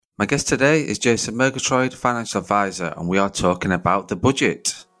My guest today is Jason Murgatroyd, financial advisor, and we are talking about the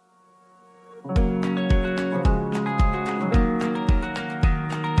budget.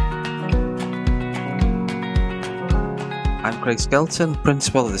 I'm Craig Skelton,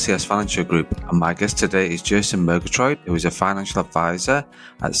 principal of the CS Financial Group, and my guest today is Jason Murgatroyd, who is a financial advisor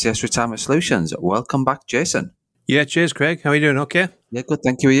at CS Retirement Solutions. Welcome back, Jason. Yeah, cheers, Craig. How are you doing? Okay? Yeah, good.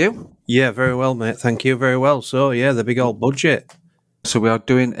 Thank you. Are you? Yeah, very well, mate. Thank you. Very well. So, yeah, the big old budget. So we are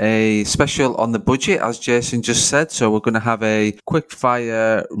doing a special on the budget, as Jason just said. So we're going to have a quick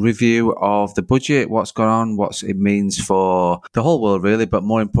fire review of the budget, what's going on, what it means for the whole world, really, but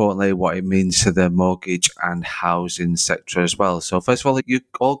more importantly, what it means to the mortgage and housing sector as well. So first of all, you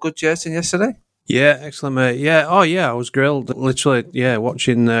all good, Jason, yesterday? Yeah, excellent, mate. Yeah, I was grilled. Literally,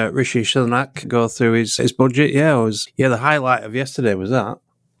 watching Rishi Sunak go through his budget. The highlight of yesterday was that.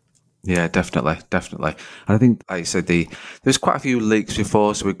 Yeah, definitely. And I think, like you said, there's quite a few leaks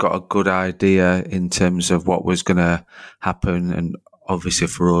before, so we've got a good idea in terms of what was going to happen. And obviously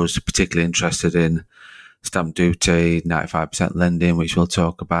for us, particularly interested in stamp duty, 95% lending, which we'll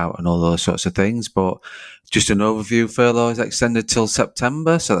talk about, and all those sorts of things. But just an overview, furlough is extended till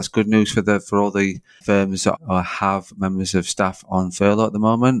September, so that's good news for all the firms that have members of staff on furlough at the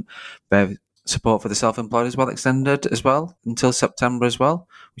moment. Support for the self-employed as well extended as well until September as well,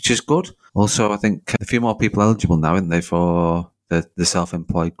 which is good. Also, I think a few more people eligible now, aren't they, for the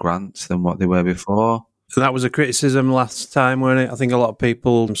self-employed grants than what they were before. So that was a criticism last time, wasn't it? I think a lot of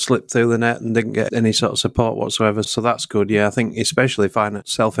people slipped through the net and didn't get any sort of support whatsoever. So that's good. Yeah, I think especially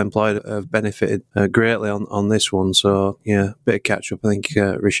self-employed have benefited greatly on this one. So yeah, bit of catch up I think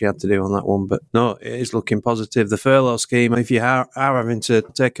Rishi had to do on that one. But no, it is looking positive. The furlough scheme, if you are having to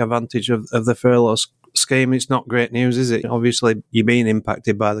take advantage of the furlough scheme, it's not great news, is it? Obviously, you're being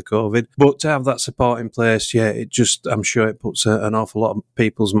impacted by the COVID, but to have that support in place, I'm sure it puts an awful lot of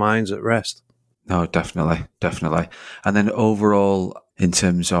people's minds at rest. No, definitely. And then overall, in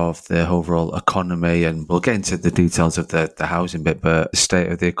terms of the overall economy, and we'll get into the details of the housing bit, but the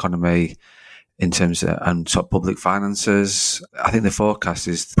state of the economy in terms of and sort of public finances, I think the forecast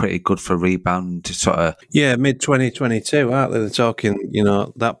is pretty good for rebound to sort of... Yeah, mid-2022, aren't they? They're talking,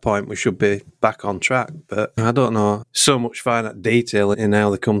 at that point we should be back on track. But I don't know so much finite detail in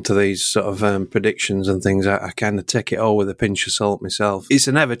how they come to these sort of predictions and things. I kind of take it all with a pinch of salt myself. It's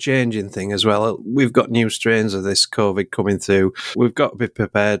an ever-changing thing as well. We've got new strains of this COVID coming through. We've got to be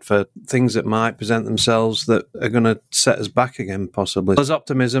prepared for things that might present themselves that are going to set us back again, possibly. There's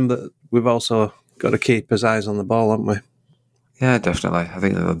optimism, but we've also got to keep his eyes on the ball, haven't we? Yeah, definitely. I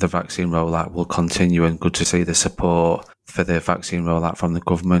think the vaccine rollout will continue, and good to see the support for the vaccine rollout from the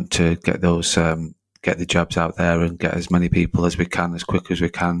government to get those get the jabs out there and get as many people as we can, as quick as we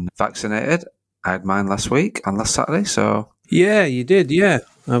can, vaccinated. I had mine last week and last Saturday, so... Yeah, you did, yeah.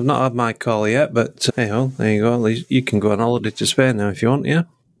 I've not had my call yet, but hey, well, there you go. At least you can go on holiday to Spain now if you want, yeah?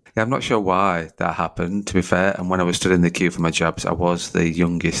 Yeah, I'm not sure why that happened, to be fair. And when I was stood in the queue for my jabs, I was the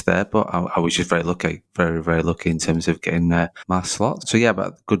youngest there, but I was just very lucky, very, very lucky in terms of getting my slot. So yeah,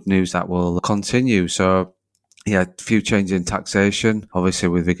 but good news that will continue. So yeah, a few changes in taxation, obviously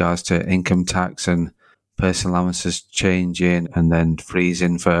with regards to income tax and personal allowances changing and then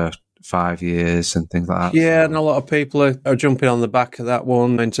freezing for 5 years and things like that. Yeah, and a lot of people are jumping on the back of that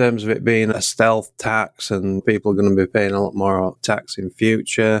one in terms of it being a stealth tax and people are going to be paying a lot more tax in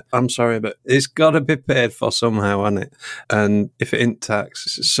future. I'm sorry, but it's got to be paid for somehow, hasn't it? And if it ain't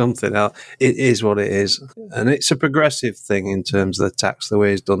tax, it's something else. It is what it is. And it's a progressive thing in terms of the tax, the way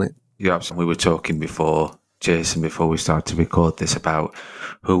he's done it. Yeah, absolutely. We were talking before, Jason, before we started to record this, about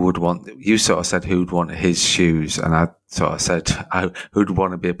who would want, you sort of said who'd want his shoes, and I sort of said who'd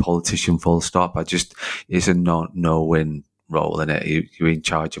want to be a politician, full stop. It's a no-win role in it. You're in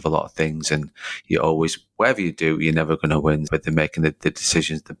charge of a lot of things, and you always, whatever you do, you're never going to win, but they're making the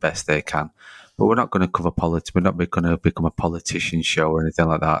decisions the best they can. But we're not going to cover politics. We're not going to become a politician show or anything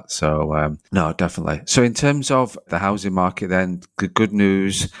like that. So, no, definitely. So in terms of the housing market then, the good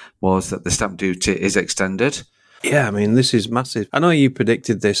news was that the stamp duty is extended. Yeah, I mean, this is massive. I know you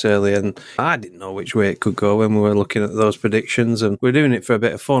predicted this earlier, and I didn't know which way it could go when we were looking at those predictions, and we're doing it for a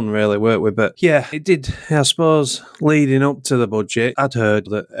bit of fun, really, weren't we? But yeah, it did, I suppose, leading up to the budget, I'd heard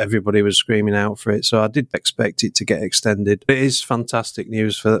that everybody was screaming out for it, so I did expect it to get extended. It is fantastic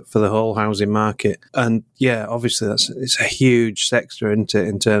news for the whole housing market, and yeah, obviously it's a huge sector, isn't it,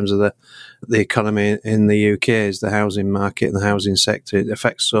 in terms of the economy in the UK, is the housing market and the housing sector. It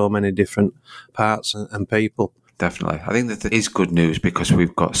affects so many different parts and people. Definitely. I think that is good news because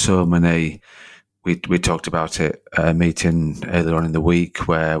we've got so many we talked about it at a meeting earlier on in the week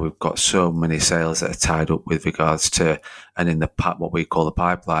where we've got so many sales that are tied up with regards to, and in the what we call the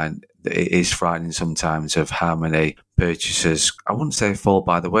pipeline, it is frightening sometimes of how many purchases, I wouldn't say fall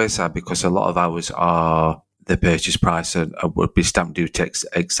by the wayside, because a lot of ours are the purchase price and would be stamp duty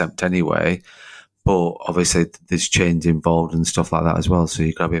exempt anyway. But obviously there's change involved and stuff like that as well. So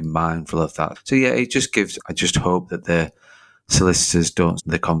you've got to be mindful of that. So yeah, I just hope that the solicitors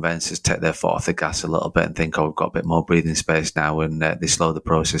the conveyancers take their foot off the gas a little bit and think, we've got a bit more breathing space now, and they slow the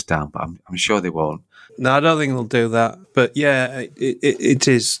process down. But I'm sure they won't. No, I don't think they'll do that. But yeah, it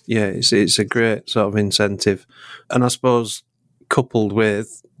is. Yeah, it's a great sort of incentive. And I suppose coupled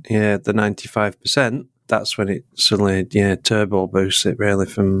with, the 95%, that's when it suddenly, turbo boosts it really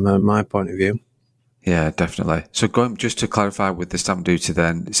from my point of view. Yeah, definitely. So just to clarify with the stamp duty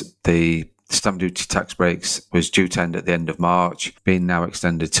then, the stamp duty tax breaks was due to end at the end of March, being now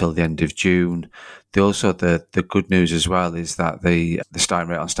extended till the end of June. The good news as well is that the starting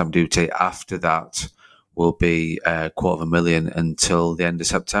rate on stamp duty after that will be $250,000 until the end of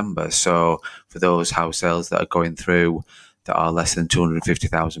September. So for those house sales that are going through that are less than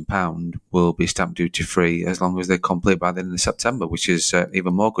 £250,000 will be stamp duty free as long as they complete by the end of September, which is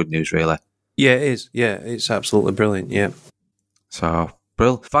even more good news, really. Yeah, it is. Yeah, it's absolutely brilliant. Yeah. So,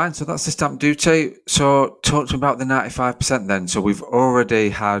 brilliant. Fine. So that's the stamp duty. So talk to me about the 95% then. So we've already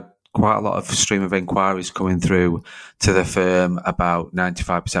had quite a lot of stream of inquiries coming through to the firm about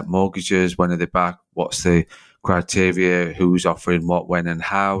 95% mortgages. When are they back? What's the criteria? Who's offering what, when and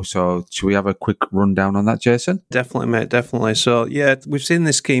how? So should we have a quick rundown on that, Jason? Definitely, mate, definitely. So yeah, we've seen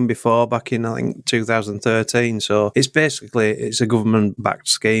this scheme before back in, I think, 2013. So it's a government-backed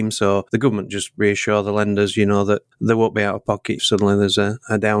scheme. So the government just reassure the lenders, that they won't be out of pocket if suddenly there's a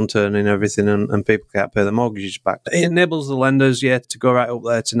downturn in everything and people can't pay their mortgages back. It enables the lenders, to go right up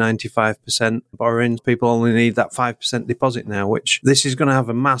there to 95% borrowing. People only need that 5% deposit now, which this is going to have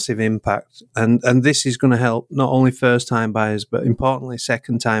a massive impact. And this is going to help not only first-time buyers, but importantly,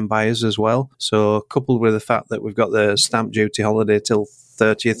 second-time buyers as well. So coupled with the fact that we've got the stamp duty holiday till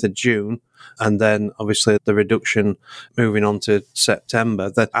 30th of June, and then obviously the reduction moving on to September,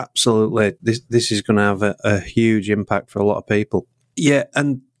 that absolutely this is going to have a huge impact for a lot of people. Yeah,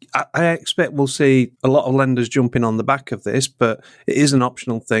 and I expect we'll see a lot of lenders jumping on the back of this, but it is an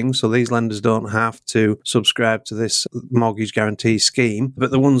optional thing, so these lenders don't have to subscribe to this mortgage guarantee scheme.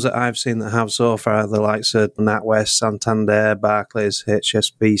 But the ones that I've seen that have so far are the likes of NatWest, Santander, Barclays,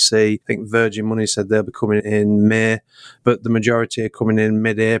 HSBC. I think Virgin Money said they'll be coming in May, but the majority are coming in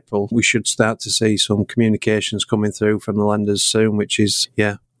mid-April. We should start to see some communications coming through from the lenders soon, which is,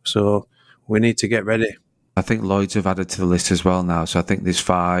 so we need to get ready. I think Lloyds have added to the list as well now. So I think there's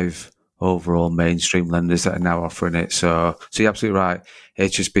 5 overall mainstream lenders that are now offering it. So you're absolutely right.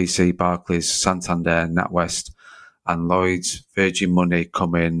 HSBC, Barclays, Santander, NatWest and Lloyds, Virgin Money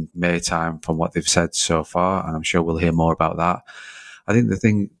come in May time from what they've said so far. And I'm sure we'll hear more about that. I think the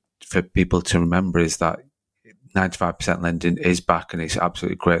thing for people to remember is that 95% lending is back, and it's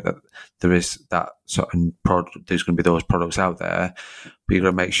absolutely great that there is that sort of product. There's going to be those products out there, but you've got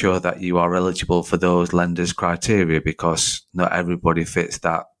to make sure that you are eligible for those lenders' criteria, because not everybody fits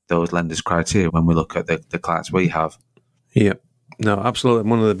those lenders' criteria when we look at the clients we have. Yep. No, absolutely.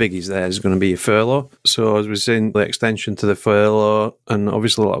 One of the biggies there is going to be a furlough. So as we've seen the extension to the furlough, and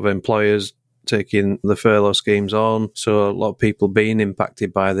obviously a lot of employers taking the furlough schemes on, so a lot of people being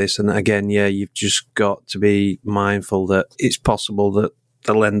impacted by this. And again, you've just got to be mindful that it's possible that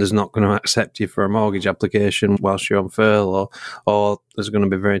the lender's not going to accept you for a mortgage application whilst you're on furlough, or there's going to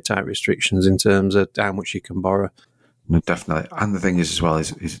be very tight restrictions in terms of how much you can borrow. No, definitely. And the thing is as well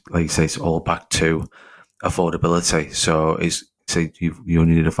is like you say, it's all back to affordability. So you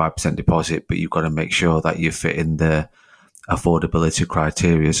only need a 5% deposit, but you've got to make sure that you fit in the affordability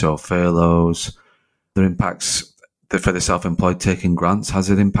criteria. So furloughs, their impacts for the self-employed taking grants has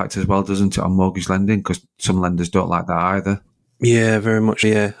an impact as well, doesn't it, on mortgage lending? Because some lenders don't like that either. Yeah, very much.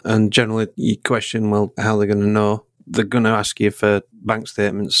 Yeah, and generally you question, well, how they're going to know. They're going to ask you for bank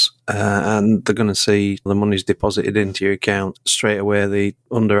statements, and they're going to see the money's deposited into your account straight away. The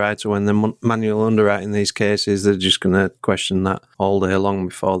underwriter, when they're manual underwriting these cases, they're just going to question that all day long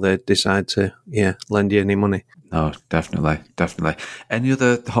before they decide to lend you any money. No, definitely. Any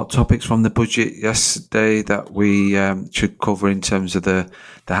other hot topics from the budget yesterday that we should cover in terms of the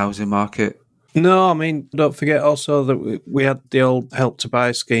housing market? No, I mean, don't forget also that we had the old Help to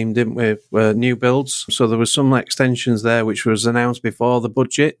Buy scheme, didn't we? New builds. So there was some extensions there, which was announced before the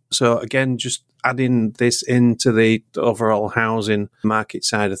budget. So again, just adding this into the overall housing market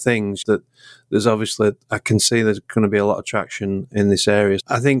side of things, that there's obviously, I can see there's going to be a lot of traction in this area.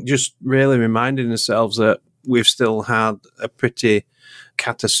 I think just really reminding ourselves that we've still had a pretty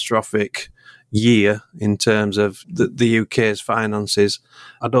catastrophic year in terms of the UK's finances.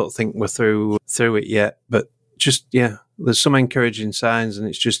 I don't think we're through it yet, but just, there's some encouraging signs, and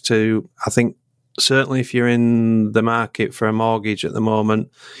it's just I think certainly if you're in the market for a mortgage at the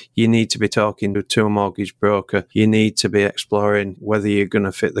moment, you need to be talking to a mortgage broker. You need to be exploring whether you're going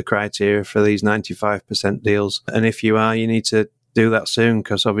to fit the criteria for these 95% deals. And if you are, you need to do that soon,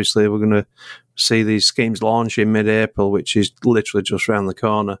 because obviously we're going to see these schemes launch in mid-April, which is literally just around the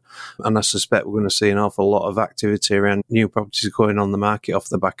corner. And I suspect we're going to see an awful lot of activity around new properties going on the market off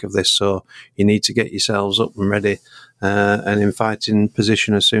the back of this. So you need to get yourselves up and ready and in fighting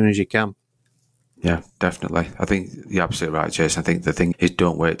position as soon as you can. Yeah, definitely. I think you're absolutely right, Jason. I think the thing is,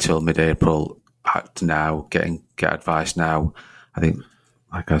 don't wait till mid-April. Act now, get advice now. I think,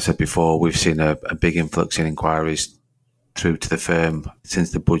 like I said before, we've seen a big influx in inquiries through to the firm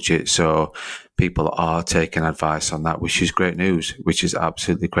since the budget, so people are taking advice on that, which is great news, which is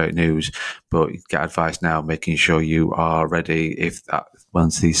absolutely great news. But get advice now, making sure you are ready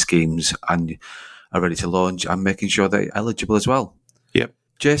once these schemes and are ready to launch, and making sure they're eligible as well. Yep.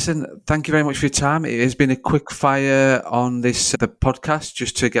 Jason, thank you very much for your time. It has been a quick fire on the podcast,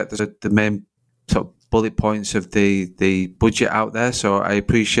 just to get the main sort of bullet points of the budget out there. So I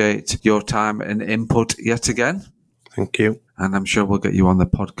appreciate your time and input yet again. Thank you. And I'm sure we'll get you on the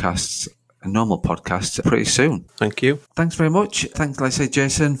podcast, a normal podcast, pretty soon. Thank you. Thanks very much. Thanks, like I say,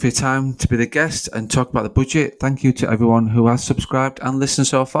 Jason, for your time to be the guest and talk about the budget. Thank you to everyone who has subscribed and listened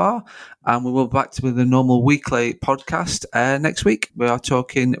so far. And we will be back with the normal weekly podcast next week. We are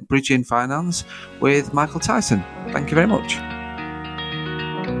talking bridging finance with Michael Tyson. Thank you very much.